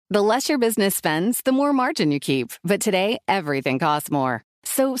The less your business spends, the more margin you keep. But today, everything costs more.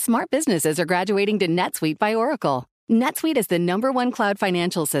 So smart businesses are graduating to NetSuite by Oracle. NetSuite is the #1 cloud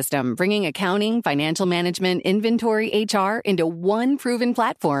financial system, bringing accounting, financial management, inventory, HR into one proven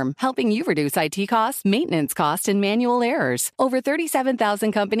platform, helping you reduce IT costs, maintenance costs, and manual errors. Over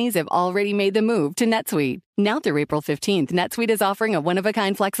 37,000 companies have already made the move to NetSuite. Now through April 15th, NetSuite is offering a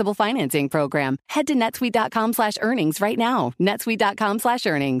one-of-a-kind flexible financing program. Head to netsuite.com/earnings right now.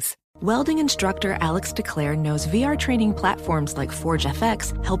 netsuite.com/earnings. Welding instructor Alex DeClaire knows VR training platforms like Forge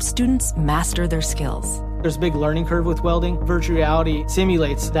FX help students master their skills. There's a big learning curve with welding. Virtual reality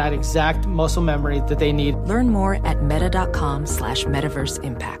simulates that exact muscle memory that they need. Learn more at meta.com/metaverse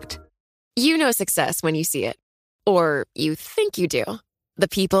impact. You know success when you see it. Or you think you do. The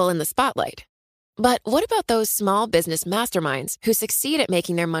people in the spotlight. But what about those small business masterminds who succeed at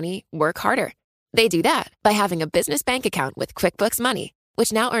making their money work harder? They do that by having a business bank account with QuickBooks Money,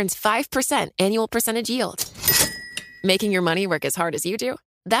 which now earns 5% annual percentage yield. Making your money work as hard as you do?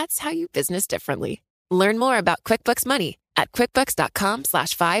 That's how you business differently. Learn more about QuickBooks Money at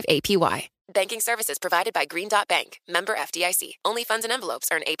quickbooks.com/5APY. Banking services provided by Green Dot Bank. Member FDIC. Only funds and envelopes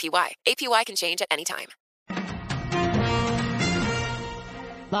earn APY. APY can change at any time.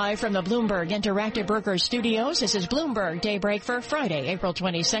 Live from the Bloomberg Interactive Brokers Studios, this is Bloomberg Daybreak for Friday, April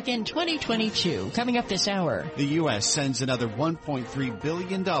 22nd, 2022. Coming up this hour. The U.S. sends another $1.3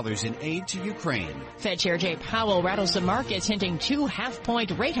 billion in aid to Ukraine. Fed Chair Jay Powell rattles the markets, hinting 2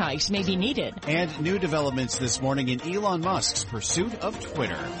 half-point rate hikes may be needed. And new developments this morning in Elon Musk's pursuit of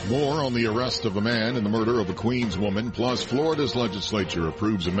Twitter. More on the arrest of a man and the murder of a Queens woman, plus Florida's legislature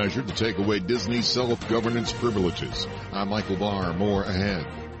approves a measure to take away Disney's self-governance privileges. I'm Michael Barr. More ahead.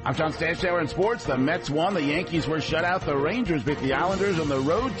 I'm John Stanshauer in sports. The Mets won, the Yankees were shut out, the Rangers beat the Islanders, and the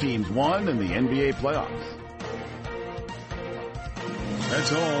road teams won in the NBA playoffs.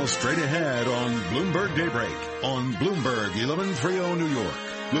 That's all straight ahead on Bloomberg Daybreak on Bloomberg 1130 New York,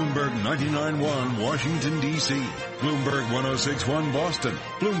 Bloomberg 99.1 Washington, D.C., Bloomberg 106.1 Boston,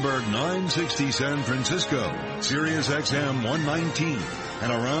 Bloomberg 960 San Francisco, Sirius XM 119,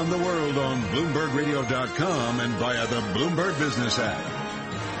 and around the world on BloombergRadio.com and via the Bloomberg Business app.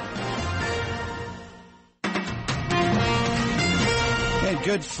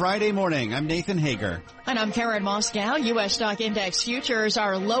 Good Friday morning. I'm Nathan Hager. And I'm Karen Moscow. U.S. stock index futures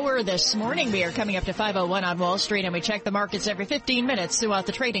are lower this morning. We are coming up to 501 on Wall Street, and we check the markets every 15 minutes throughout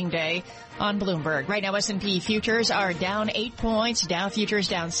the trading day on Bloomberg. Right now, S&P futures are down 8 points. Dow futures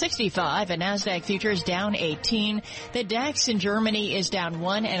down 65, and NASDAQ futures down 18. The DAX in Germany is down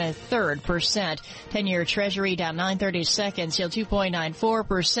 1 1/3%. 10-year Treasury down 9/32, yield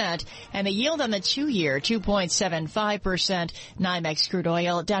 2.94%, and the yield on the 2-year 2.75%. NYMEX crude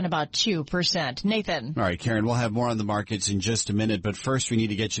oil down about 2%. Nathan. All right, Karen, we'll have more on the markets in just a minute, but first we need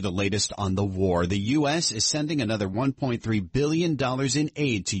to get you the latest on the war. The U.S. is sending another $1.3 billion in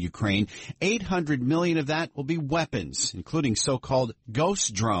aid to Ukraine. $800 million of that will be weapons, including so-called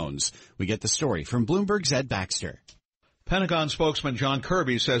ghost drones. We get the story from Bloomberg's Ed Baxter. Pentagon spokesman John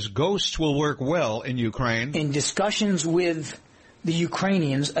Kirby says ghosts will work well in Ukraine. In discussions with the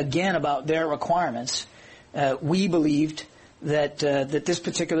Ukrainians, again, about their requirements, we believed that this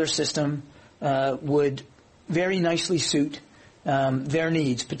particular system would very nicely suit their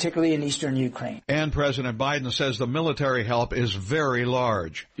needs, particularly in eastern Ukraine. And President Biden says the military help is very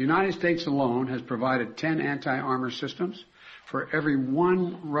large. The United States alone has provided 10 anti-armor systems for every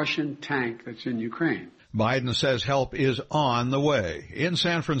 1 Russian tank that's in Ukraine. Biden says help is on the way. In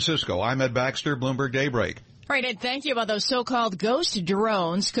San Francisco, I'm Ed Baxter, Bloomberg Daybreak. Right, and thank you. About those so-called ghost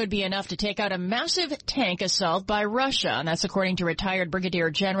drones could be enough to take out a massive tank assault by Russia, and that's according to retired Brigadier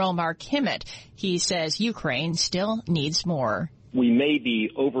General Mark Kimmett. He says Ukraine still needs more. We may be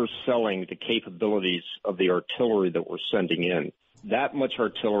overselling the capabilities of the artillery that we're sending in. That much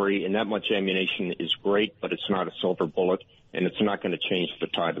artillery and that much ammunition is great, but it's not a silver bullet, and it's not going to change the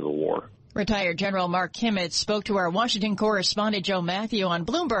tide of the war. Retired General Mark Kimmett spoke to our Washington correspondent Joe Matthew on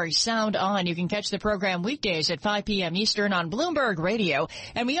Bloomberg Sound On. You can catch the program weekdays at 5 p.m. Eastern on Bloomberg Radio.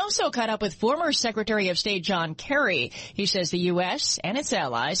 And we also caught up with former Secretary of State John Kerry. He says the U.S. and its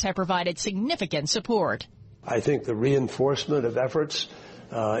allies have provided significant support. I think the reinforcement of efforts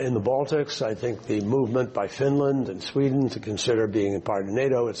in the Baltics, I think the movement by Finland and Sweden to consider being a part of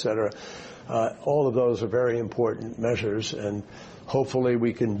NATO, et cetera, all of those are very important measures, and hopefully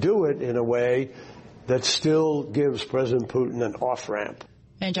we can do it in a way that still gives President Putin an off-ramp.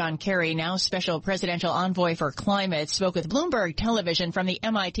 And John Kerry, now special presidential envoy for climate, spoke with Bloomberg Television from the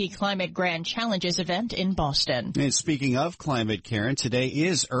MIT Climate Grand Challenges event in Boston. And speaking of climate, Karen, today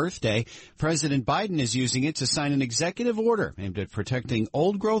is Earth Day. President Biden is using it to sign an executive order aimed at protecting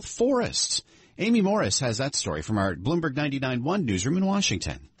old-growth forests. Amy Morris has that story from our Bloomberg 99.1 newsroom in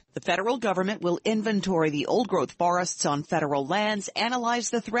Washington. The federal government will inventory the old-growth forests on federal lands, analyze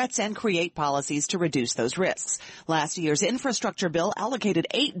the threats, and create policies to reduce those risks. Last year's infrastructure bill allocated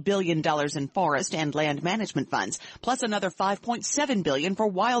 $8 billion in forest and land management funds, plus another $5.7 billion for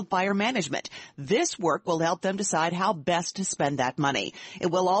wildfire management. This work will help them decide how best to spend that money.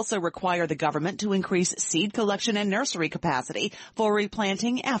 It will also require the government to increase seed collection and nursery capacity for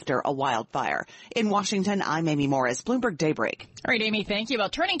replanting after a wildfire. In Washington, I'm Amy Morris, Bloomberg Daybreak. All right, Amy, thank you. Well,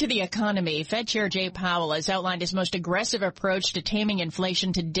 turning to the economy, Fed Chair Jay Powell has outlined his most aggressive approach to taming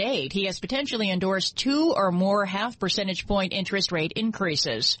inflation to date. He has potentially endorsed 2 or more half percentage point interest rate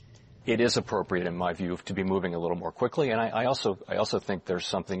increases. It is appropriate, in my view, to be moving a little more quickly. And I also think there's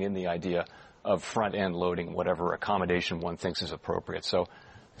something in the idea of front-end loading whatever accommodation one thinks is appropriate. So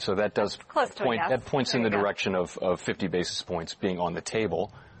that does points in the direction of 50 basis points being on the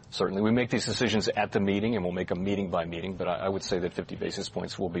table. Certainly, we make these decisions at the meeting, and we'll make them meeting by meeting, but I would say that 50 basis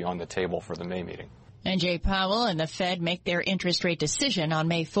points will be on the table for the May meeting. And Jay Powell and the Fed make their interest rate decision on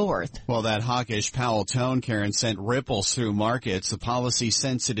May 4th. Well, that hawkish Powell tone, Karen, sent ripples through markets. The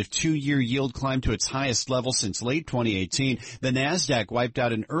policy-sensitive 2-year yield climbed to its highest level since late 2018. The NASDAQ wiped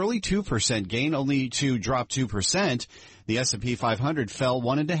out an early 2% gain, only to drop 2%. The S&P 500 fell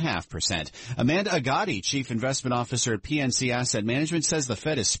 1.5%. Amanda Agati, Chief Investment Officer at PNC Asset Management, says the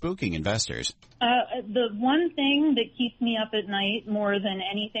Fed is spooking investors. The one thing that keeps me up at night more than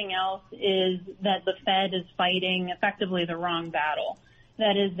anything else is that the Fed is fighting effectively the wrong battle.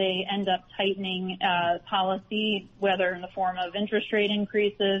 That is, they end up tightening policy, whether in the form of interest rate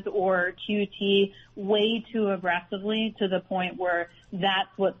increases or QT, way too aggressively to the point where that's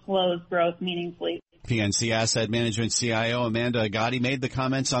what slows growth meaningfully. PNC Asset Management CIO Amanda Agati made the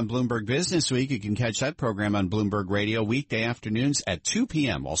comments on Bloomberg Business Week. You can catch that program on Bloomberg Radio weekday afternoons at 2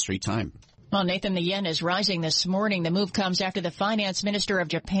 p.m. Wall Street time. Well, Nathan, the yen is rising this morning. The move comes after the finance minister of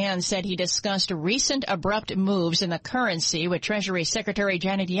Japan said he discussed recent abrupt moves in the currency with Treasury Secretary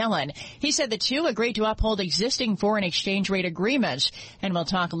Janet Yellen. He said the two agreed to uphold existing foreign exchange rate agreements. And we'll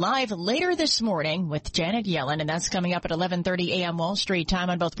talk live later this morning with Janet Yellen, and that's coming up at 11:30 a.m. Wall Street time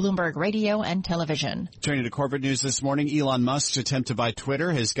on both Bloomberg Radio and television. Turning to corporate news this morning, Elon Musk's attempt to buy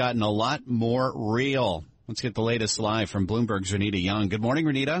Twitter has gotten a lot more real. Let's get the latest live from Bloomberg's Renita Young. Good morning,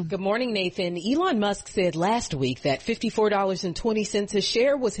 Renita. Good morning, Nathan. Elon Musk said last week that $54.20 a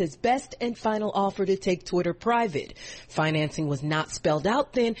share was his best and final offer to take Twitter private. Financing was not spelled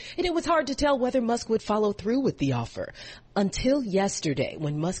out then, and it was hard to tell whether Musk would follow through with the offer. Until yesterday,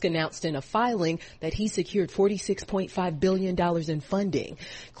 when Musk announced in a filing that he secured $46.5 billion in funding.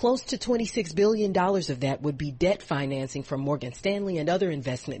 Close to $26 billion of that would be debt financing from Morgan Stanley and other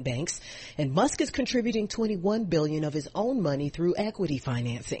investment banks. And Musk is contributing $21 billion of his own money through equity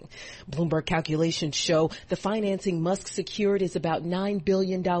financing. Bloomberg calculations show the financing Musk secured is about $9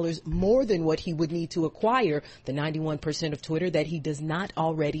 billion more than what he would need to acquire the 91% of Twitter that he does not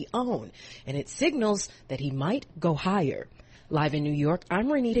already own. And it signals that he might go higher. Live in New York, I'm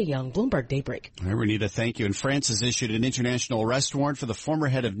Renita Young, Bloomberg Daybreak. All right, Renita, thank you. And France has issued an international arrest warrant for the former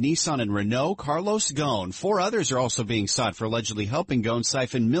head of Nissan and Renault, Carlos Ghosn. 4 others are also being sought for allegedly helping Ghosn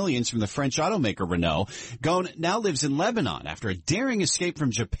siphon millions from the French automaker Renault. Ghosn now lives in Lebanon after a daring escape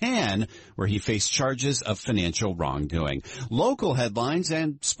from Japan, where he faced charges of financial wrongdoing. Local headlines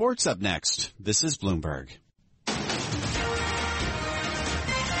and sports up next. This is Bloomberg.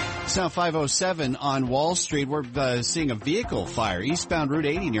 It's now 5:07 on Wall Street. We're seeing a vehicle fire eastbound Route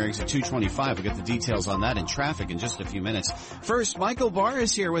 80 near exit 225. We'll get the details on that and traffic in just a few minutes. First, Michael Barr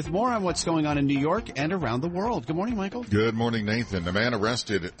is here with more on what's going on in New York and around the world. Good morning, Michael. Good morning, Nathan. The man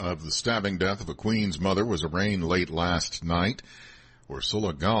arrested of the stabbing death of a Queens mother was arraigned late last night.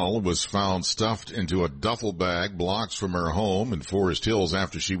 Ursula Gall was found stuffed into a duffel bag blocks from her home in Forest Hills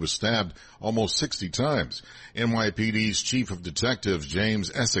after she was stabbed almost 60 times. NYPD's Chief of Detectives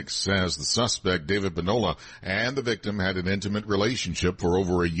James Essex says the suspect, David Benola, and the victim had an intimate relationship for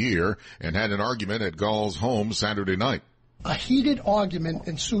over a year and had an argument at Gall's home Saturday night. A heated argument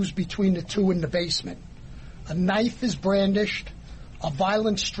ensues between the two in the basement. A knife is brandished. A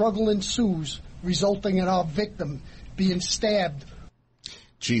violent struggle ensues, resulting in our victim being stabbed.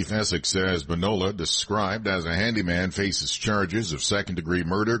 Chief Essex says Benola, described as a handyman, faces charges of second-degree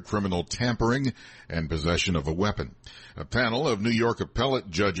murder, criminal tampering, and possession of a weapon. A panel of New York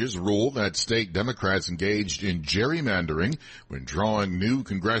appellate judges ruled that state Democrats engaged in gerrymandering when drawing new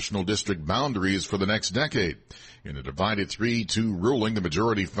congressional district boundaries for the next decade. In a divided 3-2 ruling, the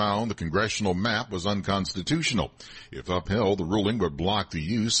majority found the congressional map was unconstitutional. If upheld, the ruling would block the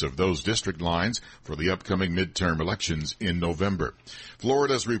use of those district lines for the upcoming midterm elections in November.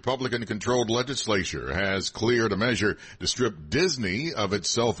 Florida's Republican-controlled legislature has cleared a measure to strip Disney of its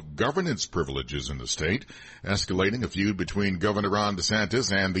self-governance privileges in the state, escalating a feud between Governor Ron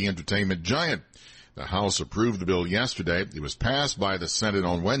DeSantis and the entertainment giant. The House approved the bill yesterday. It was passed by the Senate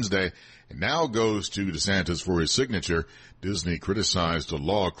on Wednesday and now goes to DeSantis for his signature. Disney criticized a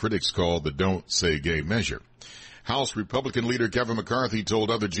law critics call the Don't Say Gay measure. House Republican leader Kevin McCarthy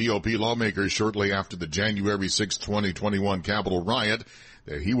told other GOP lawmakers shortly after the January 6, 2021 Capitol riot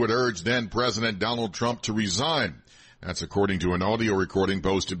that he would urge then-President Donald Trump to resign. That's according to an audio recording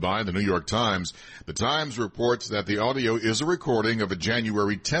posted by the New York Times. The Times reports that the audio is a recording of a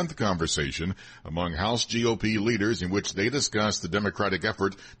January 10th conversation among House GOP leaders in which they discussed the Democratic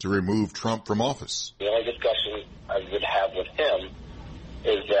effort to remove Trump from office. The only discussion I would have with him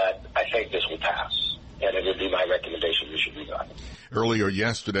is that I think this will pass, and it would be my recommendation we should resign. Earlier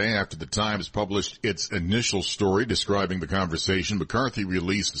yesterday, after the Times published its initial story describing the conversation, McCarthy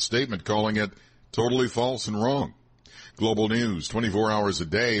released a statement calling it totally false and wrong. Global news, 24 hours a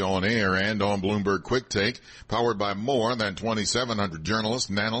day on air and on Bloomberg Quick Take, powered by more than 2,700 journalists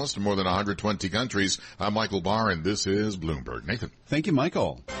and analysts in more than 120 countries. I'm Michael Barr, and this is Bloomberg. Nathan. Thank you,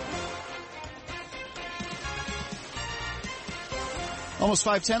 Michael. Almost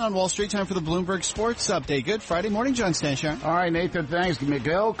 5:10 on Wall Street. Time for the Bloomberg Sports Update. Good Friday morning, John Stanshire. All right, Nathan, thanks.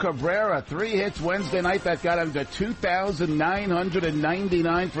 Miguel Cabrera, 3 hits Wednesday night. That got him to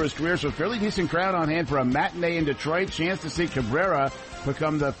 2,999 for his career, so fairly decent crowd on hand for a matinee in Detroit. Chance to see Cabrera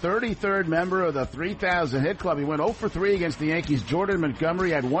become the 33rd member of the 3,000 hit club. He went 0 for 3 against the Yankees. Jordan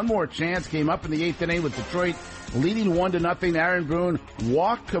Montgomery had one more chance, came up in the 8th inning with Detroit leading 1-0. Aaron Boone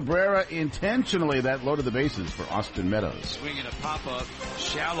walked Cabrera intentionally. That loaded the bases for Austin Meadows. Swinging a pop-up,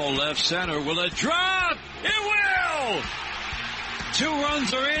 shallow left center. Will it drop? It will! 2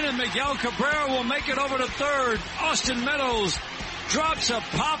 runs are in, and Miguel Cabrera will make it over to third. Austin Meadows drops a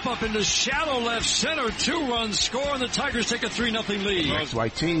pop-up into shallow left center. 2 runs score, and the Tigers take a 3-0 lead.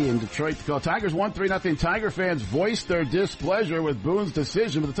 XYT in Detroit to call. Tigers won 3-0. Tiger fans voiced their displeasure with Boone's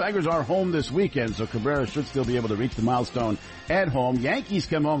decision, but the Tigers are home this weekend, so Cabrera should still be able to reach the milestone at home. Yankees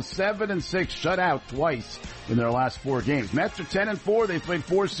come home 7-6, shut out twice in their last 4 games. Mets are 10-4. They've played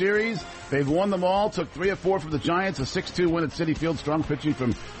 4 series. They've won them all. Took 3 of 4 from the Giants. A 6-2 win at Citi Field. Strong pitching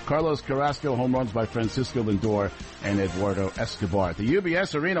from Carlos Carrasco. Home runs by Francisco Lindor and Eduardo Escobar. At the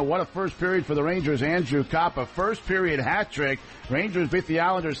UBS Arena, what a first period for the Rangers. Andrew Kopp, a first period hat trick. Rangers beat the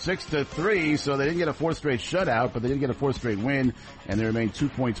Islanders 6-3, so they didn't get a 4th straight shutout, but they did get a 4th straight win, and they remain 2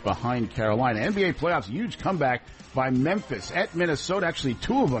 points behind Carolina. NBA playoffs, huge comeback by Memphis at Minnesota. Actually,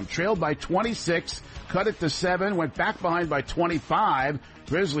 2 of them trailed by 26, cut it to 7, went back behind by 25.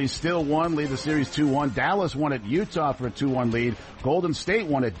 Grizzlies still won, lead the series 2-1. Dallas won at Utah for a 2-1 lead. Golden State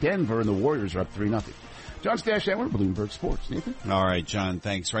won at Denver, and the Warriors are up 3-0. John Stanshire, Bloomberg Sports. Nathan? All right, John,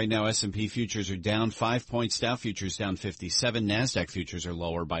 thanks. Right now, S&P futures are down 5 points. Dow futures down 57. NASDAQ futures are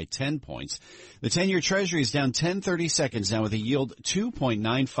lower by 10 points. The 10-year Treasury is down 10/30 seconds now with a yield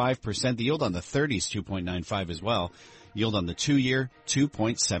 2.95%. The yield on the 30 is 2.95 as well. Yield on the 2-year,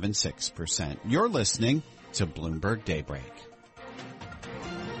 2.76%. You're listening to Bloomberg Daybreak.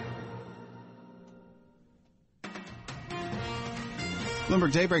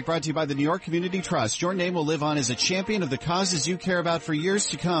 Bloomberg Daybreak brought to you by the New York Community Trust. Your name will live on as a champion of the causes you care about for years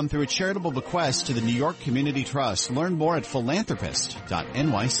to come through a charitable bequest to the New York Community Trust. Learn more at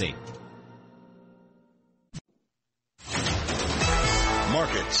philanthropist.nyc.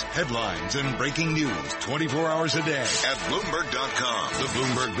 Markets, headlines, and breaking news 24 hours a day at Bloomberg.com, the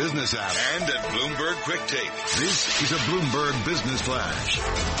Bloomberg Business app, and at Bloomberg Quick Take. This is a Bloomberg Business Flash.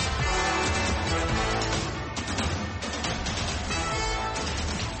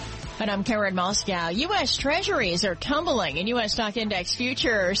 And I'm Karen Moscow. U.S. Treasuries are tumbling and U.S. stock index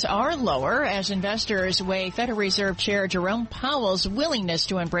futures are lower as investors weigh Federal Reserve Chair Jerome Powell's willingness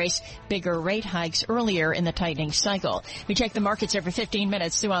to embrace bigger rate hikes earlier in the tightening cycle. We check the markets every 15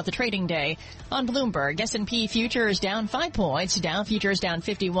 minutes throughout the trading day on Bloomberg. S&P futures down 5 points. Dow futures down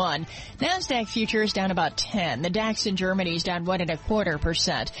 51. NASDAQ futures down about 10. The DAX in Germany is down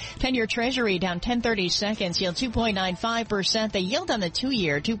 1.25%. 10-year Treasury down 10/30 seconds. Yield 2.95%. The yield on the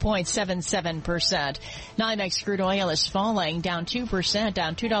 2-year, 2.6%. 0.77%. NYMEX crude oil is falling, down 2%,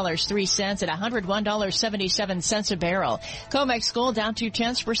 down $2.03 at $101.77 a barrel. COMEX gold down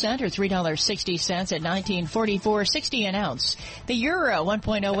 0.2% or $3.60 at $19.44.60 an ounce. The euro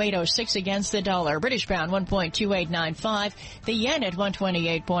 1.0806 against the dollar. British pound 1.2895. The yen at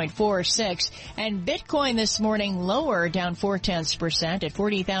 128.46. And Bitcoin this morning lower, down 0.4% at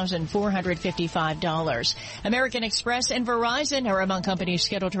 $40,455. American Express and Verizon are among companies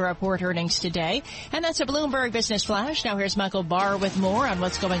scheduled to report earnings today. And that's a Bloomberg Business Flash. Now here's Michael Barr with more on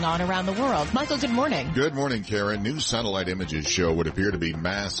what's going on around the world. Michael, good morning. Good morning, Karen. New satellite images show what appear to be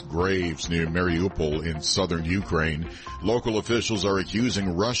mass graves near Mariupol in southern Ukraine. Local officials are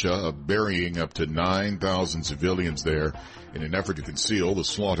accusing Russia of burying up to 9,000 civilians there in an effort to conceal the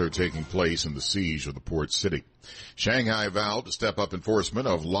slaughter taking place in the siege of the port city. Shanghai vowed to step up enforcement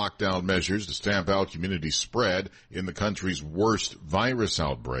of lockdown measures to stamp out community spread in the country's worst virus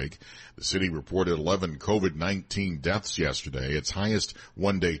outbreak. The city reported 11 COVID-19 deaths yesterday, its highest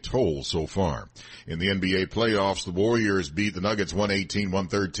one-day toll so far. In the NBA playoffs, the Warriors beat the Nuggets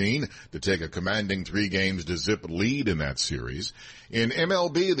 118-113 to take a commanding 3 games to zip lead in that series. In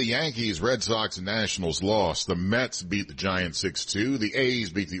MLB, the Yankees, Red Sox, and Nationals lost. The Mets beat the Giants 6-2. The A's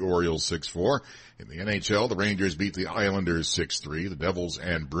beat the Orioles 6-4. In the NHL, the Rangers beat the Islanders 6-3. The Devils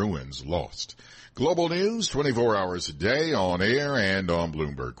and Bruins lost. Global news, 24 hours a day, on air and on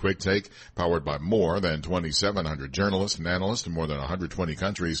Bloomberg. Quick Take, powered by more than 2,700 journalists and analysts in more than 120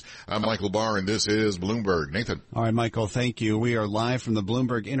 countries. I'm Michael Barr, and this is Bloomberg. Nathan. All right, Michael, thank you. We are live from the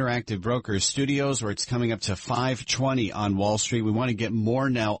Bloomberg Interactive Brokers studios, where it's coming up to 5:20 on Wall Street. We want to get more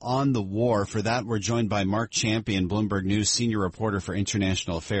now on the war. For that, we're joined by Mark Champion, Bloomberg News senior reporter for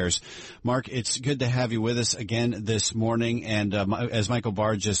international affairs. Mark, it's good to have you with us again this morning. And as Michael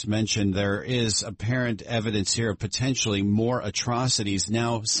Barr just mentioned, there is apparent evidence here of potentially more atrocities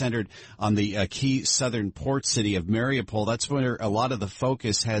now centered on the key southern port city of Mariupol. That's where a lot of the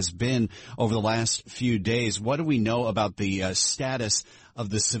focus has been over the last few days. What do we know about the status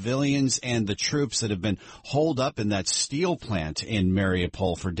of the civilians and the troops that have been holed up in that steel plant in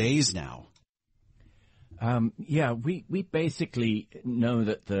Mariupol for days now? We basically know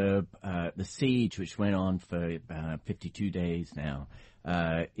that the siege, which went on for 52 days now,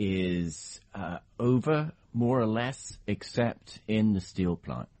 is over, more or less, except in the steel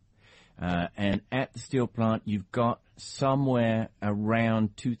plant. And at the steel plant, you've got somewhere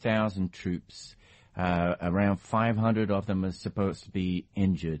around 2,000 troops. Around 500 of them are supposed to be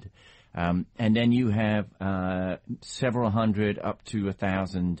injured. And then you have several hundred, up to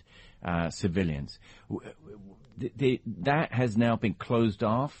 1,000 civilians. That has now been closed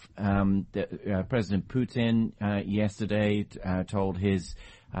off. President Putin yesterday told his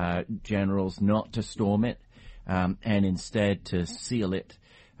generals not to storm it, and instead to seal it.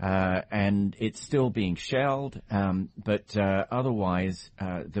 And it's still being shelled, but otherwise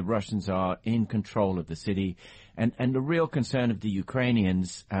the Russians are in control of the city. And the real concern of the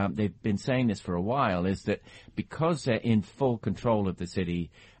Ukrainians, they've been saying this for a while, is that because they're in full control of the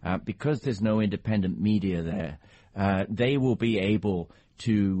city, because there's no independent media there, they will be able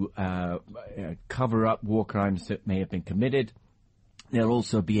to cover up war crimes that may have been committed. They'll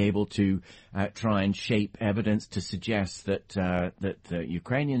also be able to try and shape evidence to suggest that the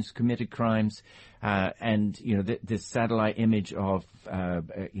Ukrainians committed crimes. And this satellite image of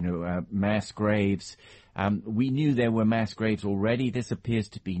mass graves. We knew there were mass graves already. This appears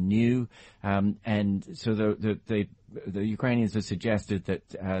to be new, and so the Ukrainians have suggested that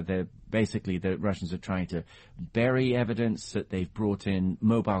the Russians are trying to bury evidence, that they've brought in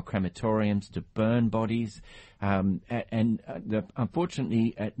mobile crematoriums to burn bodies,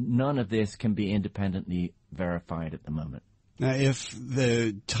 unfortunately, none of this can be independently verified at the moment. Now, if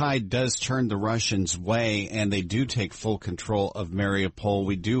the tide does turn the Russians' way and they do take full control of Mariupol,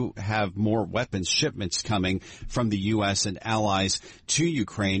 we do have more weapons shipments coming from the U.S. and allies to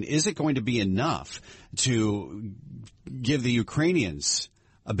Ukraine. Is it going to be enough to give the Ukrainians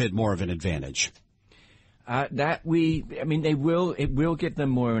a bit more of an advantage? It will give them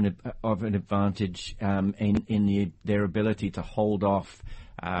more of an advantage in their ability to hold off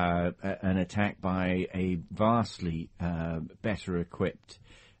an attack by a vastly better equipped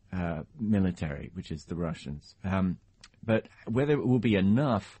military, which is the Russians. But whether it will be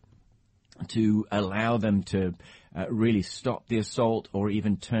enough to allow them to really stop the assault or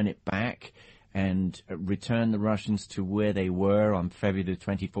even turn it back and return the Russians to where they were on February the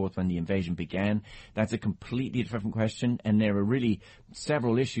 24th when the invasion began, that's a completely different question, and there are really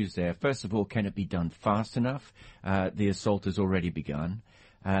several issues there. First of all, can it be done fast enough? The assault has already begun.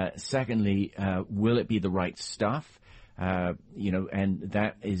 Secondly, will it be the right stuff? and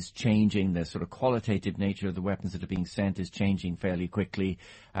that is changing. The sort of qualitative nature of the weapons that are being sent is changing fairly quickly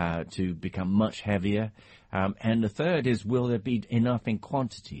to become much heavier. And the third is, will there be enough in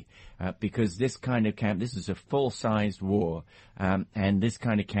quantity? Because this kind of this is a full-sized war, and this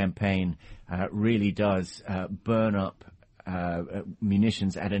kind of campaign really does burn up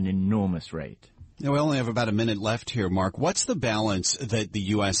munitions at an enormous rate. Now, we only have about a minute left here, Mark. What's the balance that the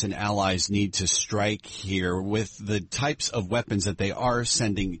U.S. and allies need to strike here with the types of weapons that they are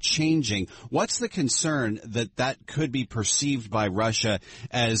sending changing? What's the concern that could be perceived by Russia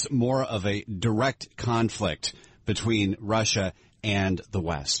as more of a direct conflict between Russia and the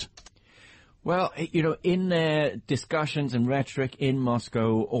West? Well, in their discussions and rhetoric in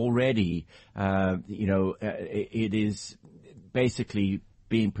Moscow already, it is basically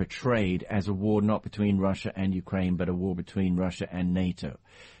being portrayed as a war not between Russia and Ukraine, but a war between Russia and NATO.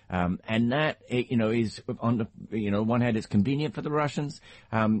 And that, is on the, one hand, it's convenient for the Russians,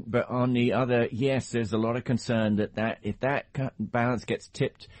 but on the other, yes, there's a lot of concern that if that balance gets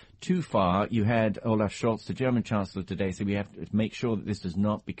tipped too far. You had Olaf Scholz, the German Chancellor, today say we have to make sure that this does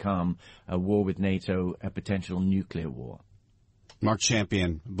not become a war with NATO, a potential nuclear war. Mark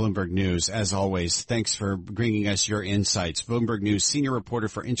Champion, Bloomberg News. As always, thanks for bringing us your insights. Bloomberg News senior reporter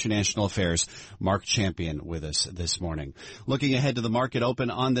for international affairs, Mark Champion, with us this morning. Looking ahead to the market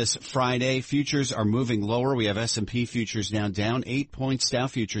open on this Friday, futures are moving lower. We have S&P futures now down 8 points, Dow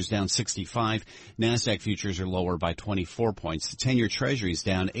futures down 65, NASDAQ futures are lower by 24 points. The 10-year Treasury is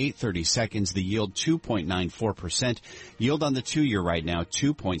down 8/32, the yield 2.94%. Yield on the 2-year right now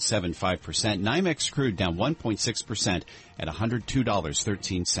 2.75%. NYMEX crude down 1.6%. at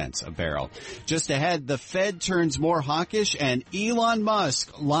 $102.13 a barrel. Just ahead, the Fed turns more hawkish and Elon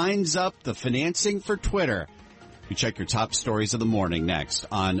Musk lines up the financing for Twitter. We check your top stories of the morning next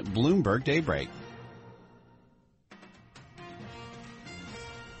on Bloomberg Daybreak.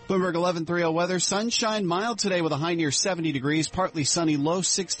 Bloomberg 11:30 weather. Sunshine, mild today with a high near 70 degrees. Partly sunny, low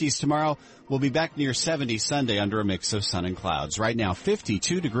 60s tomorrow. We'll be back near 70 Sunday under a mix of sun and clouds. Right now,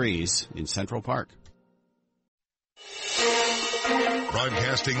 52 degrees in Central Park.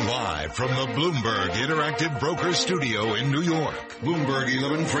 Broadcasting live from the Bloomberg Interactive Brokers Studio in New York. Bloomberg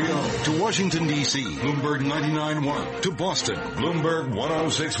 1130 to Washington, D.C. Bloomberg 99.1 to Boston. Bloomberg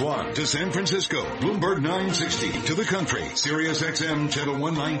 106.1 to San Francisco. Bloomberg 960 to the country. Sirius XM Channel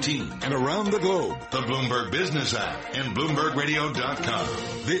 119. And around the globe, the Bloomberg Business app and BloombergRadio.com.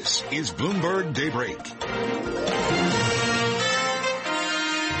 This is Bloomberg Daybreak.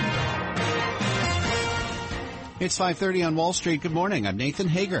 It's 5:30 on Wall Street. Good morning. I'm Nathan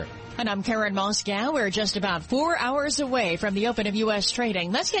Hager. And I'm Karen Moscow. We're just about 4 hours away from the open of U.S.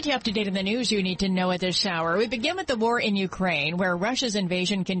 trading. Let's get you up to date on the news you need to know at this hour. We begin with the war in Ukraine, where Russia's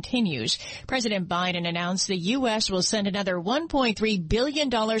invasion continues. President Biden announced the U.S. will send another $1.3 billion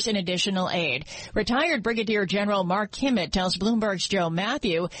in additional aid. Retired Brigadier General Mark Kimmett tells Bloomberg's Joe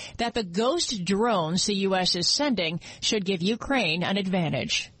Matthew that the ghost drones the U.S. is sending should give Ukraine an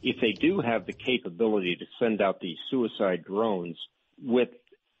advantage. If they do have the capability to send out these suicide drones with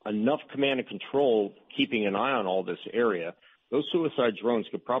enough command and control, keeping an eye on all this area, those suicide drones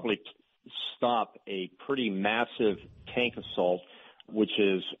could probably stop a pretty massive tank assault, which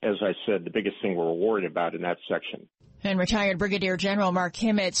is, as I said, the biggest thing we're worried about in that section. And retired Brigadier General Mark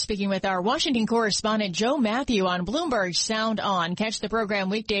Kimmett speaking with our Washington correspondent Joe Matthew on Bloomberg Sound On. Catch the program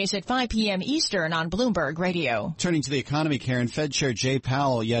weekdays at 5 p.m. Eastern on Bloomberg Radio. Turning to the economy, Karen, Fed Chair Jay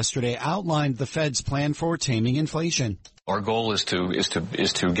Powell yesterday outlined the Fed's plan for taming inflation. Our goal is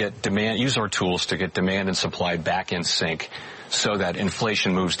to get demand, use our tools to get demand and supply back in sync so that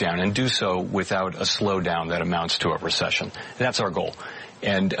inflation moves down, and do so without a slowdown that amounts to a recession. That's our goal.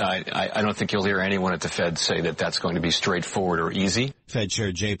 And I don't think you'll hear anyone at the Fed say that that's going to be straightforward or easy. Fed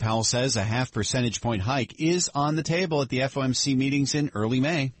Chair Jay Powell says a 0.5 percentage point hike is on the table at the FOMC meetings in early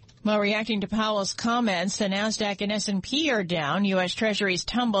May. Well, reacting to Powell's comments, the NASDAQ and S&P are down. U.S. Treasuries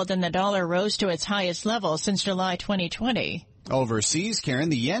tumbled and the dollar rose to its highest level since July 2020. Overseas,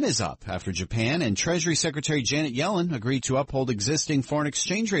 Karen, the yen is up after Japan and Treasury Secretary Janet Yellen agreed to uphold existing foreign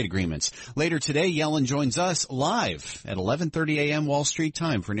exchange rate agreements. Later today, Yellen joins us live at 11:30 a.m. Wall Street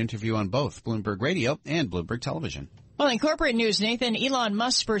time for an interview on both Bloomberg Radio and Bloomberg Television. Well, in corporate news, Nathan, Elon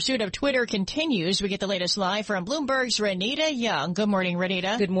Musk's pursuit of Twitter continues. We get the latest live from Bloomberg's Renita Young. Good morning,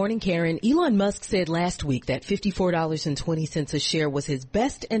 Renita. Good morning, Karen. Elon Musk said last week that $54.20 a share was his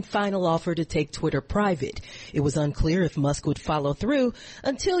best and final offer to take Twitter private. It was unclear if Musk would follow through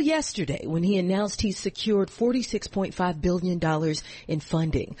until yesterday when he announced he secured $46.5 billion in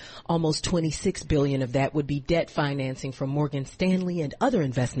funding. Almost $26 billion of that would be debt financing from Morgan Stanley and other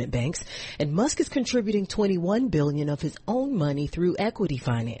investment banks. And Musk is contributing $21 billion of his own money through equity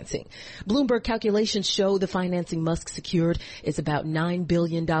financing. Bloomberg calculations show the financing Musk secured is about $9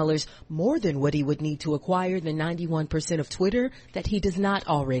 billion more than what he would need to acquire the 91% of Twitter that he does not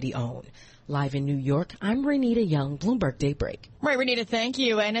already own. Live in New York, I'm Renita Young, Bloomberg Daybreak. Right, Renita, thank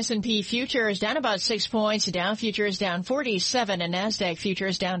you. And S&P futures down about 6 points. Dow futures down 47 and NASDAQ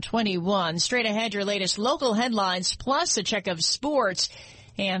futures down 21. Straight ahead, your latest local headlines plus a check of sports.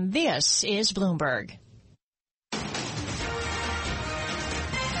 And this is Bloomberg.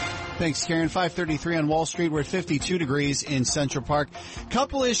 Thanks, Karen. 5:33 on Wall Street. We're at 52 degrees in Central Park.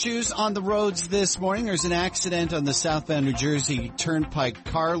 Couple issues on the roads this morning. There's an accident on the southbound New Jersey Turnpike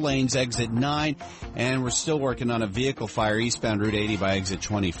car lanes, exit 9, and we're still working on a vehicle fire eastbound Route 80 by exit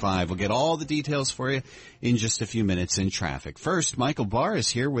 25. We'll get all the details for you in just a few minutes in traffic. First, Michael Barr is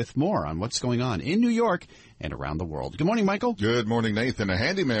here with more on what's going on in New York and around the world. Good morning, Michael. Good morning, Nathan. A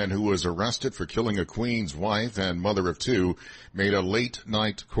handyman who was arrested for killing a Queens wife and mother of two made a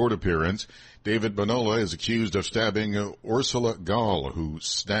late-night court appearance. David Bonola is accused of stabbing Ursula Gall, whose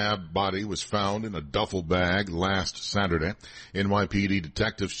stabbed body was found in a duffel bag last Saturday. NYPD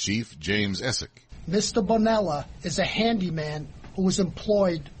Detective Chief James Essick. Mr. Bonella is a handyman who was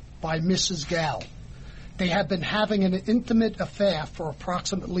employed by Mrs. Gall. They have been having an intimate affair for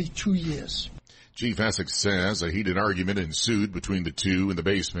approximately 2 years. Chief Essex says a heated argument ensued between the two in the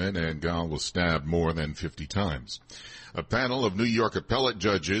basement, and Gall was stabbed more than 50 times. A panel of New York appellate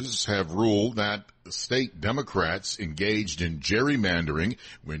judges have ruled that state Democrats engaged in gerrymandering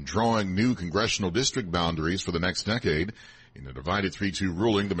when drawing new congressional district boundaries for the next decade. In a divided 3-2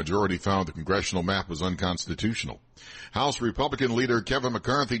 ruling, the majority found the congressional map was unconstitutional. House Republican leader Kevin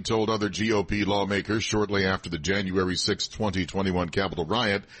McCarthy told other GOP lawmakers shortly after the January 6, 2021 Capitol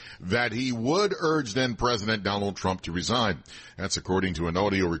riot that he would urge then-President Donald Trump to resign. That's according to an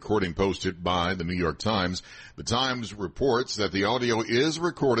audio recording posted by the New York Times. The Times reports that the audio is a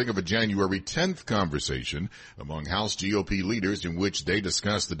recording of a January 10th conversation among House GOP leaders in which they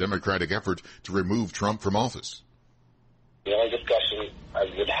discussed the Democratic effort to remove Trump from office. The only discussion I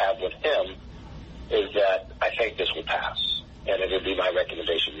would have with him is that I think this will pass, and it would be my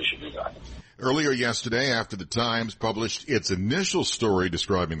recommendation you should resign. Earlier yesterday, after the Times published its initial story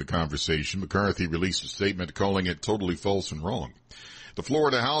describing the conversation, McCarthy released a statement calling it totally false and wrong. The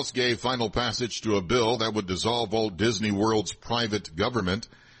Florida House gave final passage to a bill that would dissolve Walt Disney World's private government.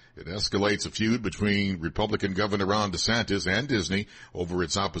 It escalates a feud between Republican Governor Ron DeSantis and Disney over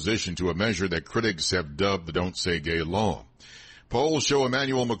its opposition to a measure that critics have dubbed the Don't Say Gay law. Polls show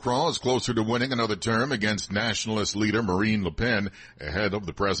Emmanuel Macron is closer to winning another term against nationalist leader Marine Le Pen ahead of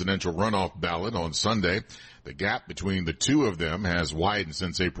the presidential runoff ballot on Sunday. The gap between the two of them has widened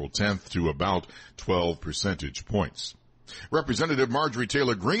since April 10th to about 12 percentage points. Representative Marjorie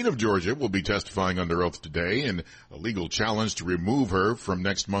Taylor Greene of Georgia will be testifying under oath today in a legal challenge to remove her from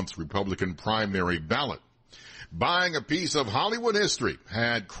next month's Republican primary ballot. Buying a piece of Hollywood history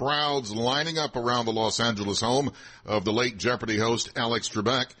had crowds lining up around the Los Angeles home of the late Jeopardy host Alex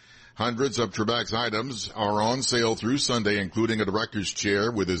Trebek. Hundreds of Trebek's items are on sale through Sunday, including a director's chair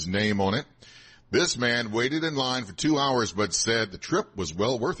with his name on it. This man waited in line for 2 hours but said the trip was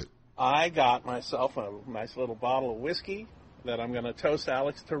well worth it. I got myself a nice little bottle of whiskey that I'm going to toast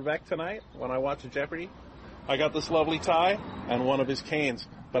Alex Trebek tonight when I watch Jeopardy. I got this lovely tie and one of his canes.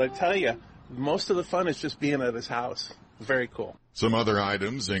 But I tell you, most of the fun is just being at his house. Very cool. Some other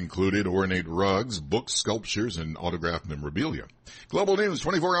items included ornate rugs, books, sculptures, and autographed memorabilia. Global News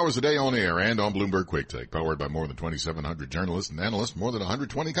 24 hours a day on air and on Bloomberg Quick Take, powered by more than 2,700 journalists and analysts, more than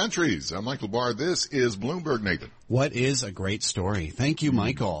 120 countries. I'm Michael Barr. This is Bloomberg, Nathan. What is a great story? Thank you,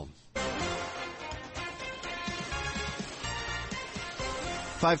 Michael.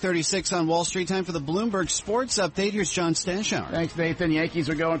 5:36 on Wall Street. Time for the Bloomberg Sports Update. Here's John Stashower. Thanks, Nathan. Yankees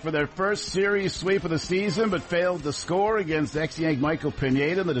are going for their first series sweep of the season, but failed to score against ex-Yank Michael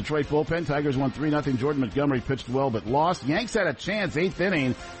Pineda in the Detroit bullpen. Tigers won 3-0. Jordan Montgomery pitched well, but lost. Yanks had a chance, 8th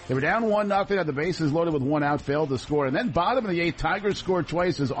inning. They were down 1-0, had the bases loaded with 1 out, failed to score. And then bottom of the 8th, Tigers scored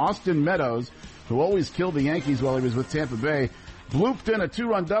twice as Austin Meadows, who always killed the Yankees while he was with Tampa Bay, blooped in a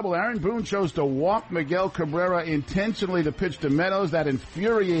 2-run double. Aaron Boone chose to walk Miguel Cabrera intentionally to pitch to Meadows. That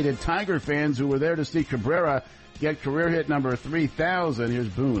infuriated Tiger fans who were there to see Cabrera get career hit number 3,000. Here's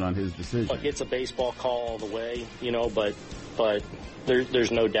Boone on his decision. Look, it's a baseball call all the way, but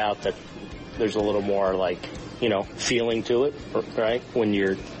there's no doubt that there's a little more feeling to it, right? When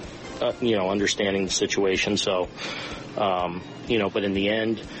you're, understanding the situation. So, but in the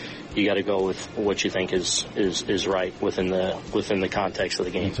end, you got to go with what you think is right within the context of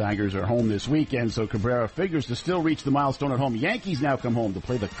the game. The Tigers are home this weekend, so Cabrera figures to still reach the milestone at home. Yankees now come home to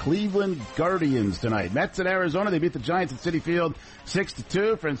play the Cleveland Guardians tonight. Mets at Arizona, they beat the Giants at Citi Field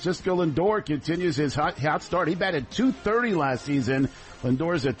 6-2. Francisco Lindor continues his hot start. He batted .230 last season.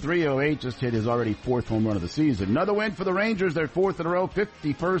 Lindor's at .308, just hit his already fourth home run of the season. Another win for the Rangers, their fourth in a row,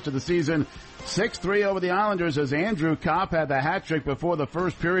 51st of the season. 6-3 over the Islanders as Andrew Kopp had the hat trick before the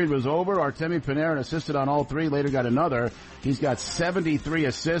first period was over. Artemi Panarin assisted on all three, later got another. He's got 73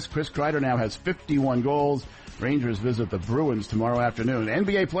 assists. Chris Kreider now has 51 goals. Rangers visit the Bruins tomorrow afternoon.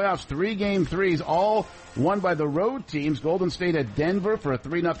 NBA playoffs, 3-game threes, all won by the road teams. Golden State at Denver for a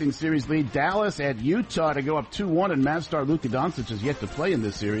 3-0 series lead. Dallas at Utah to go up 2-1, and Mavs star Luka Doncic is yet to play in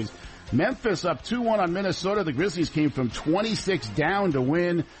this series. Memphis up 2-1 on Minnesota. The Grizzlies came from 26 down to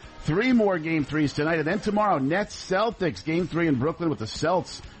win. 3 more game threes tonight, and then tomorrow, Nets-Celtics, game 3 in Brooklyn with the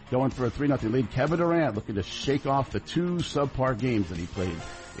Celts going for a 3-0 lead. Kevin Durant looking to shake off the 2 subpar games that he played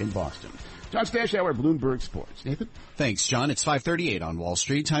in Boston. John Stashauer, Bloomberg Sports. Nathan? Thanks, John. It's 5:38 on Wall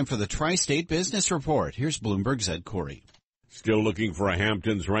Street. Time for the Tri-State Business Report. Here's Bloomberg's Ed Corey. Still looking for a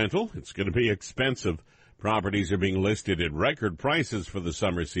Hamptons rental? It's going to be expensive. Properties are being listed at record prices for the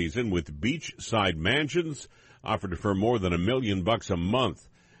summer season, with beachside mansions offered for more than $1 million a month.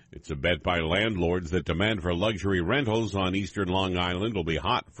 It's a bet by landlords that demand for luxury rentals on eastern Long Island will be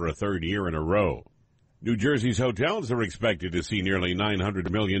hot for a third year in a row. New Jersey's hotels are expected to see nearly $900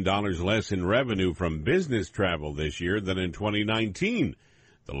 million less in revenue from business travel this year than in 2019,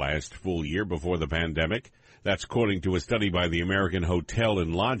 the last full year before the pandemic. That's according to a study by the American Hotel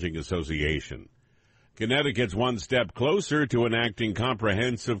and Lodging Association. Connecticut's one step closer to enacting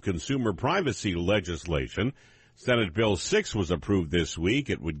comprehensive consumer privacy legislation. Senate Bill 6 was approved this week.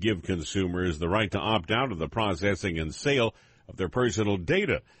 It would give consumers the right to opt out of the processing and sale of their personal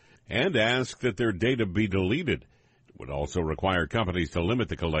data and ask that their data be deleted. It would also require companies to limit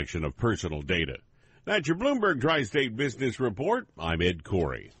the collection of personal data. That's your Bloomberg Tri-State Business Report. I'm Ed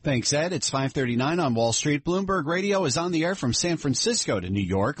Corey. Thanks, Ed. It's 5:39 on Wall Street. Bloomberg Radio is on the air from San Francisco to New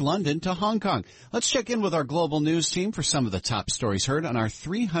York, London to Hong Kong. Let's check in with our global news team for some of the top stories heard on our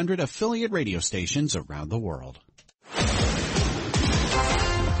 300 affiliate radio stations around the world.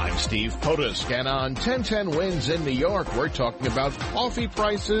 I'm Steve Potusk, and on 1010 Wins in New York, we're talking about coffee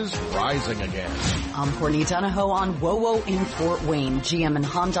prices rising again. I'm Courtney Donahoe on WOWO in Fort Wayne. GM and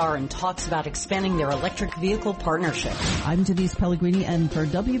Honda are in talks about expanding their electric vehicle partnership. I'm Denise Pellegrini, and for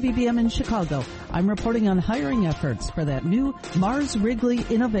WBBM in Chicago, I'm reporting on hiring efforts for that new Mars Wrigley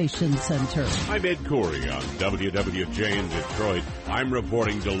Innovation Center. I'm Ed Corey on WWJ in Detroit. I'm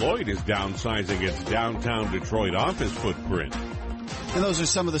reporting Deloitte is downsizing its downtown Detroit office footprint. And those are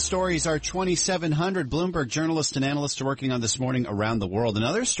some of the stories our 2,700 Bloomberg journalists and analysts are working on this morning around the world.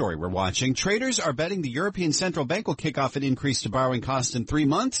 Another story we're watching, traders are betting the European Central Bank will kick off an increase to borrowing costs in 3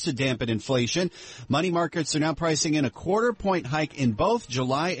 months to dampen inflation. Money markets are now pricing in a 1/4-point hike in both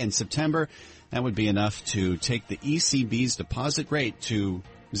July and September. That would be enough to take the ECB's deposit rate to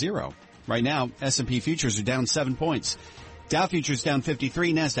 0. Right now, S&P futures are down 7 points. Dow futures down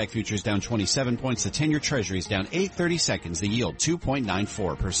 53, NASDAQ futures down 27 points. The 10-year Treasury is down 8/30 seconds. The yield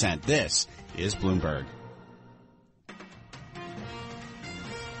 2.94%. This is Bloomberg.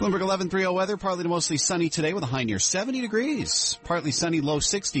 Bloomberg 11:30 weather, partly to mostly sunny today with a high near 70 degrees. Partly sunny, low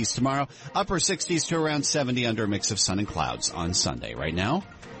 60s tomorrow. Upper 60s to around 70 under a mix of sun and clouds on Sunday. Right now,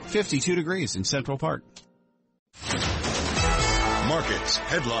 52 degrees in Central Park. Markets,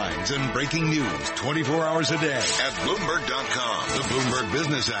 headlines, and breaking news 24 hours a day at Bloomberg.com, the Bloomberg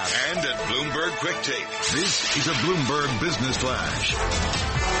Business app, and at Bloomberg Quick Take. This is a Bloomberg Business Flash.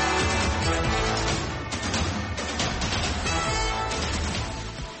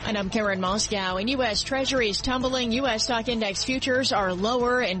 And I'm Karen Moscow. In U.S. Treasuries tumbling, U.S. stock index futures are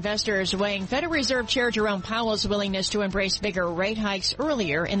lower. Investors weighing Federal Reserve Chair Jerome Powell's willingness to embrace bigger rate hikes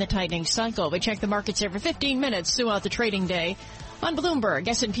earlier in the tightening cycle. We check the markets every 15 minutes throughout the trading day. On Bloomberg,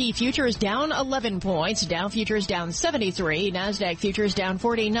 S&P futures down 11 points, Dow futures down 73, NASDAQ futures down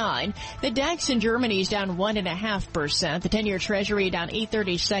 49. The DAX in Germany is down 1.5%. The 10-year Treasury down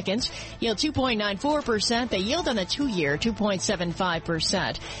 8/30 seconds, yield 2.94%. The yield on the 2-year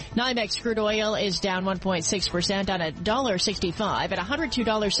 2.75%. NYMEX crude oil is down 1.6% on $1.65 at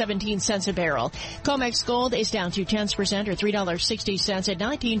 $102.17 a barrel. COMEX gold is down 0.2% or $3.60 at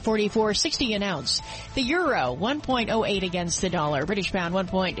 $19.4460 an ounce. The euro 1.08 against the dollar. dollar. British pound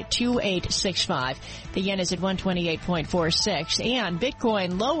 1.2865. The yen is at 128.46. And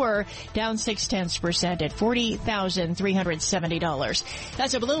Bitcoin lower, down 0.6% at $40,370.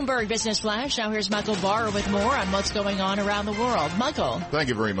 That's a Bloomberg Business Flash. Now here's Michael Barr with more on what's going on around the world. Michael. Thank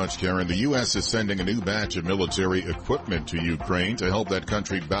you very much, Karen. The U.S. is sending a new batch of military equipment to Ukraine to help that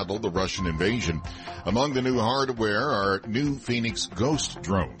country battle the Russian invasion. Among the new hardware are new Phoenix Ghost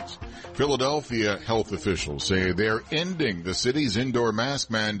drones. Philadelphia health officials say they're ending the city's indoor mask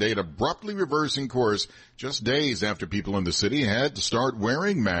mandate, abruptly reversing course just days after people in the city had to start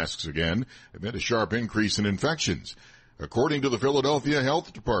wearing masks again amid a sharp increase in infections. According to the Philadelphia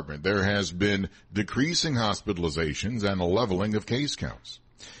Health Department, there has been decreasing hospitalizations and a leveling of case counts.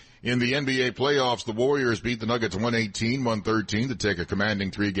 In the NBA playoffs, the Warriors beat the Nuggets 118-113 to take a commanding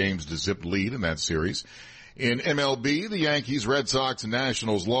 3-0 lead in that series. In MLB, the Yankees, Red Sox, and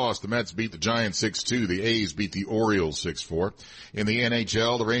Nationals lost. The Mets beat the Giants 6-2. The A's beat the Orioles 6-4. In the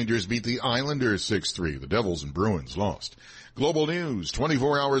NHL, the Rangers beat the Islanders 6-3. The Devils and Bruins lost. Global news,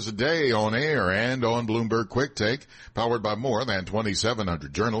 24 hours a day on air and on Bloomberg Quick Take, powered by more than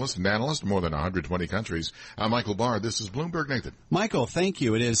 2,700 journalists and analysts in more than 120 countries. I'm Michael Barr. This is Bloomberg Nathan. Michael, thank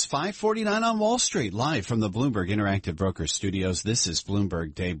you. It is 5:49 on Wall Street, live from the Bloomberg Interactive Brokers Studios. This is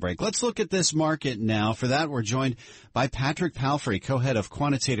Bloomberg Daybreak. Let's look at this market now. For that, we're joined by Patrick Palfrey, co-head of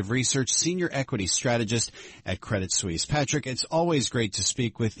quantitative research, senior equity strategist at Credit Suisse. Patrick, it's always great to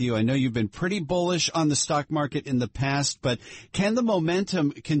speak with you. I know you've been pretty bullish on the stock market in the past, but can the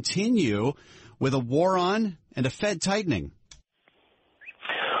momentum continue with a war on and a Fed tightening?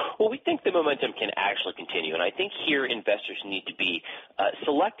 Well, we think the momentum can actually continue, and I think here investors need to be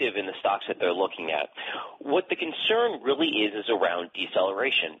selective in the stocks that they're looking at. What the concern really is around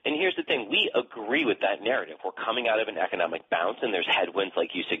deceleration. And here's the thing. We agree with that narrative. We're coming out of an economic bounce, and there's headwinds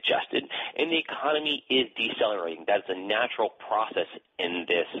like you suggested, and the economy is decelerating. That is a natural process in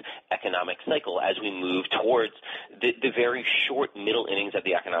this economic cycle as we move towards the very short middle innings of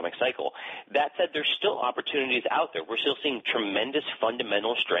the economic cycle. That said, there's still opportunities out there. We're still seeing tremendous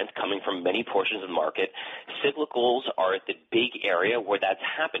fundamental strength coming from many portions of the market. Cyclicals are the big area where that's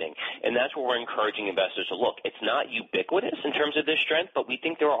happening, and that's where we're encouraging investors to look. It's not ubiquitous in terms of this strength, but we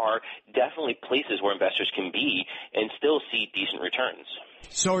think there are definitely places where investors can be and still see decent returns.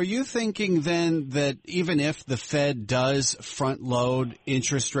 So are you thinking then that even if the Fed does front load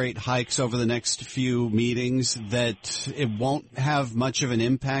interest rate hikes over the next few meetings, that it won't have much of an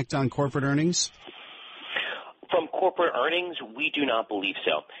impact on corporate earnings? From corporate earnings, we do not believe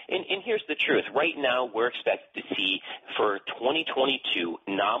so. And here's the truth. Right now, we're expected to see for 2022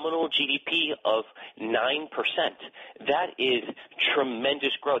 nominal GDP of 9%. That is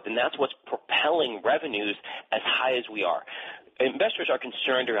tremendous growth, and that's what's propelling revenues as high as we are. Investors are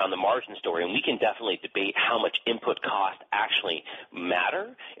concerned around the margin story, and we can definitely debate how much input costs actually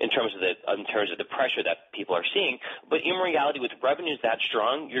matter in terms of the pressure that people are seeing. But in reality, with revenues that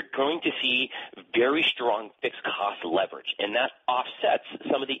strong, you're going to see very strong fixed cost leverage, and that offsets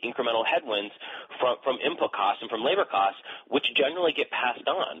some of the incremental headwinds from input costs and from labor costs, which generally get passed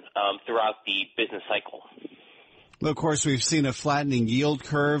on throughout the business cycle. Well, of course, we've seen a flattening yield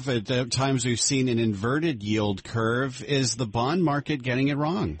curve. At times we've seen an inverted yield curve. Is the bond market getting it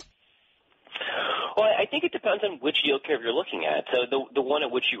wrong? Well, I think it depends on which yield curve you're looking at. So the one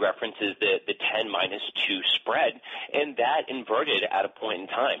at which you reference is the 10-2 spread, and that inverted at a point in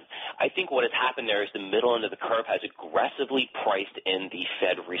time. I think what has happened there is the middle end of the curve has aggressively priced in the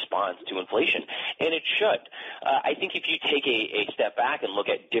Fed response to inflation, and it should. I think if you take a step back and look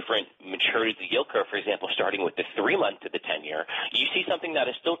at different maturities of the yield curve, for example, starting with the 3-month to the 10-year, you see something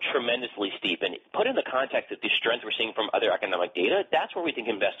that is still tremendously steep. And put in the context of the strength we're seeing from other economic data, that's where we think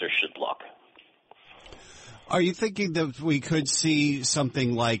investors should look. Are you thinking that we could see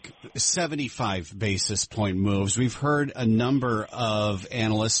something like 75 basis point moves? We've heard a number of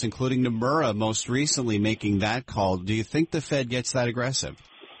analysts, including Nomura most recently, making that call. Do you think the Fed gets that aggressive?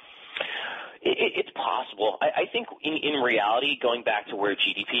 It's possible. I think in reality, going back to where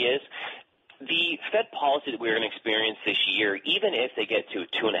GDP is, the Fed policy that we're going to experience this year, even if they get to a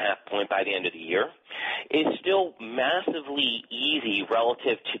 2.5 point by the end of the year, is still massively easy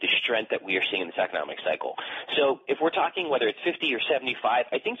relative to the strength that we are seeing in this economic cycle. So if we're talking whether it's 50 or 75,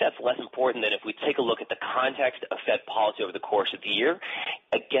 I think that's less important than if we take a look at the context of Fed policy over the course of the year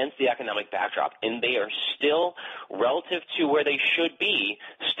against the economic backdrop. And they are still, relative to where they should be,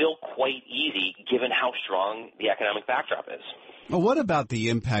 still quite easy given how strong the economic backdrop is. Well, what about the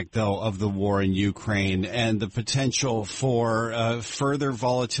impact, though, of the war in Ukraine and the potential for further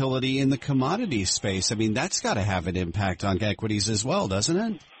volatility in the commodity space? I mean, that's got to have an impact on equities as well, doesn't it?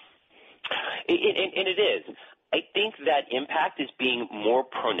 And it is. I think that impact is being more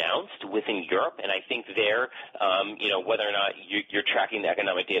pronounced within Europe, and I think there, whether or not you're tracking the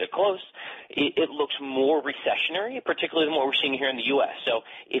economic data close, it looks more recessionary, particularly than what we're seeing here in the U.S. So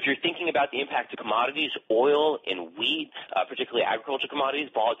if you're thinking about the impact of commodities, oil and wheat, particularly agricultural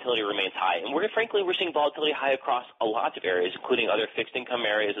commodities, volatility remains high. And we're seeing volatility high across a lot of areas, including other fixed income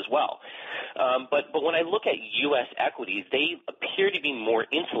areas as well. But when I look at U.S. equities, they appear to be more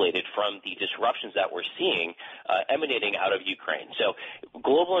insulated from the disruptions that we're seeing emanating out of Ukraine. So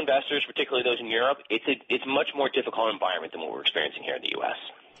global investors, particularly those in Europe, it's a much more difficult environment than what we're experiencing here in the U.S.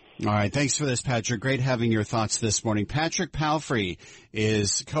 All right. Thanks for this, Patrick. Great having your thoughts this morning. Patrick Palfrey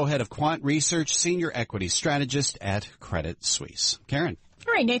is co-head of Quant Research, senior equity strategist at Credit Suisse. Karen.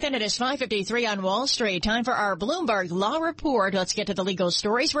 All right, Nathan, it is 5:53 on Wall Street. Time for our Bloomberg Law Report. Let's get to the legal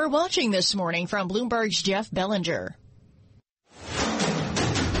stories we're watching this morning from Bloomberg's Jeff Bellinger.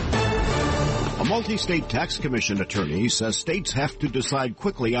 A multi-state tax commission attorney says states have to decide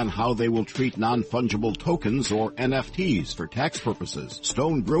quickly on how they will treat non-fungible tokens, or NFTs, for tax purposes.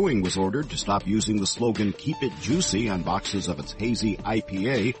 Stone Brewing was ordered to stop using the slogan "Keep It Juicy" on boxes of its hazy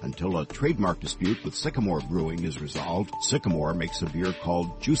IPA until a trademark dispute with Sycamore Brewing is resolved. Sycamore makes a beer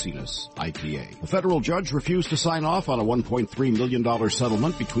called Juiciness IPA. A federal judge refused to sign off on a $1.3 million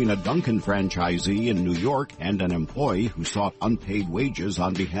settlement between a Dunkin' franchisee in New York and an employee who sought unpaid wages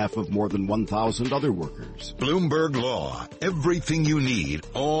on behalf of more than 1,000 other workers. Bloomberg Law. Everything you need,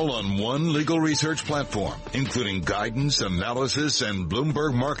 all on one legal research platform, including guidance, analysis, and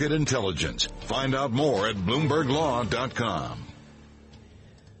Bloomberg Market Intelligence. Find out more at BloombergLaw.com.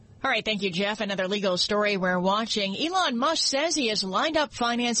 All right, thank you, Jeff. Another legal story we're watching. Elon Musk says he has lined up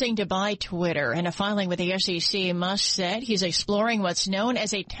financing to buy Twitter. In a filing with the SEC, Musk said he's exploring what's known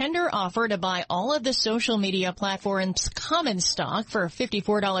as a tender offer to buy all of the social media platform's common stock for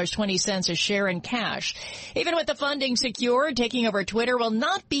 $54.20 a share in cash. Even with the funding secured, taking over Twitter will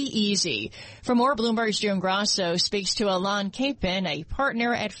not be easy. For more, Bloomberg's June Grasso speaks to Alon Capin, a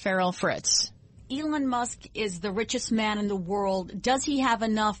partner at Farrell Fritz. Elon Musk is the richest man in the world. Does he have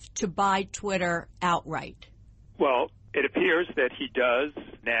enough to buy Twitter outright? Well, it appears that he does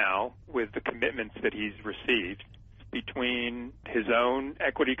now with the commitments that he's received. Between his own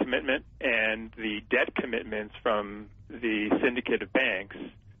equity commitment and the debt commitments from the syndicate of banks,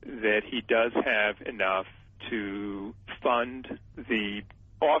 that he does have enough to fund the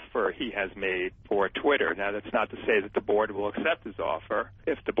offer he has made for Twitter. Now, that's not to say that the board will accept his offer.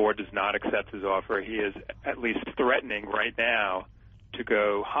 If the board does not accept his offer, he is at least threatening right now to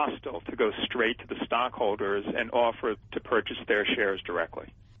go hostile, to go straight to the stockholders and offer to purchase their shares directly.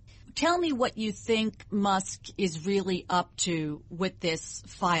 Tell me what you think Musk is really up to with this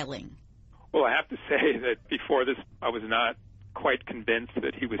filing. Well, I have to say that before this, I was not quite convinced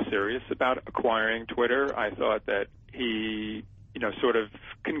that he was serious about acquiring Twitter. I thought that he sort of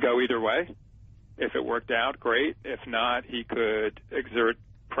can go either way. If it worked out, great. If not, he could exert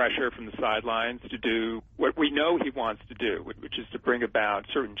pressure from the sidelines to do what we know he wants to do, which is to bring about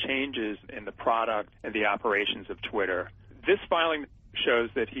certain changes in the product and the operations of Twitter. This filing shows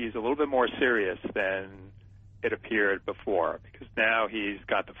that he's a little bit more serious than it appeared before, because now he's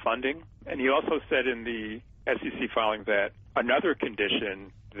got the funding. And he also said in the SEC filing that another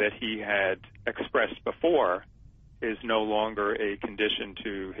condition that he had expressed before is no longer a condition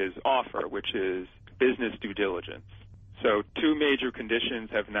to his offer, which is business due diligence. So two major conditions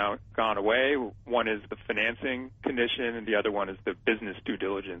have now gone away. One is the financing condition, and the other one is the business due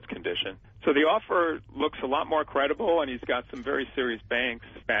diligence condition. So the offer looks a lot more credible, and he's got some very serious banks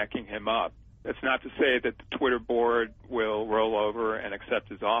backing him up. That's not to say that the Twitter board will roll over and accept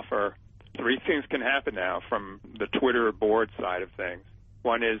his offer. Three things can happen now from the Twitter board side of things.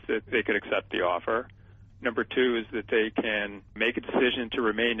 One is that they could accept the offer. Number two is that they can make a decision to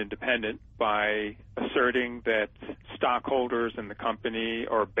remain independent by asserting that stockholders in the company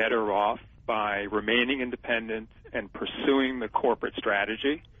are better off by remaining independent and pursuing the corporate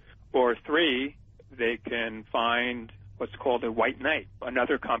strategy. Or three, they can find what's called a white knight,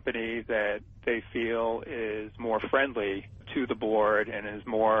 another company that they feel is more friendly to the board and is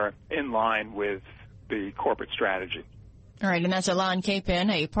more in line with the corporate strategy. All right, and that's Alon Capin,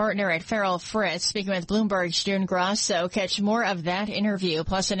 a partner at Farrell Fritz, speaking with Bloomberg's June Grasso. Catch more of that interview,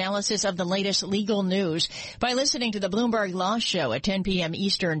 plus analysis of the latest legal news, by listening to the Bloomberg Law Show at 10 p.m.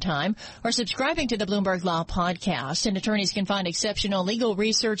 Eastern Time, or subscribing to the Bloomberg Law Podcast. And attorneys can find exceptional legal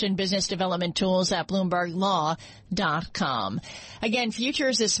research and business development tools at BloombergLaw.com. Again,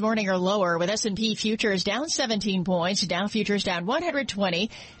 futures this morning are lower, with S&P futures down 17 points, Dow futures down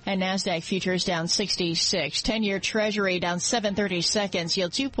 120, and NASDAQ futures down 66. 10-year Treasury down 7/32,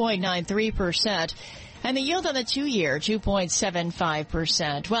 yield 2.93%. And the yield on the 2-year,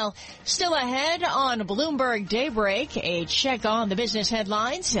 2.75%. Well, still ahead on Bloomberg Daybreak, a check on the business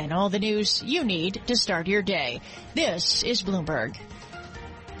headlines and all the news you need to start your day. This is Bloomberg.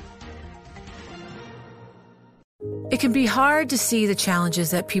 It can be hard to see the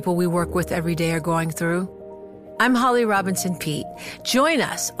challenges that people we work with every day are going through. I'm Holly Robinson Peete. Join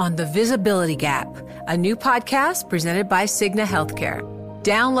us on The Visibility Gap, a new podcast presented by Cigna Healthcare.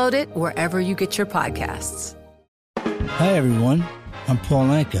 Download it wherever you get your podcasts. Hi, everyone. I'm Paul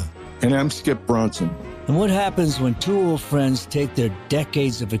Anka. And I'm Skip Bronson. And what happens when two old friends take their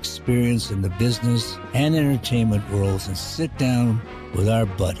decades of experience in the business and entertainment worlds and sit down with our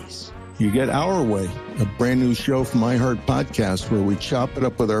buddies? You get Our Way, a brand new show from iHeart Podcast where we chop it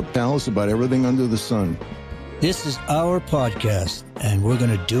up with our pals about everything under the sun. This is our podcast, and we're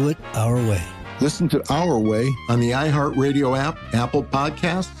going to do it our way. Listen to Our Way on the iHeartRadio app, Apple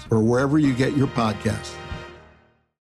Podcasts, or wherever you get your podcasts.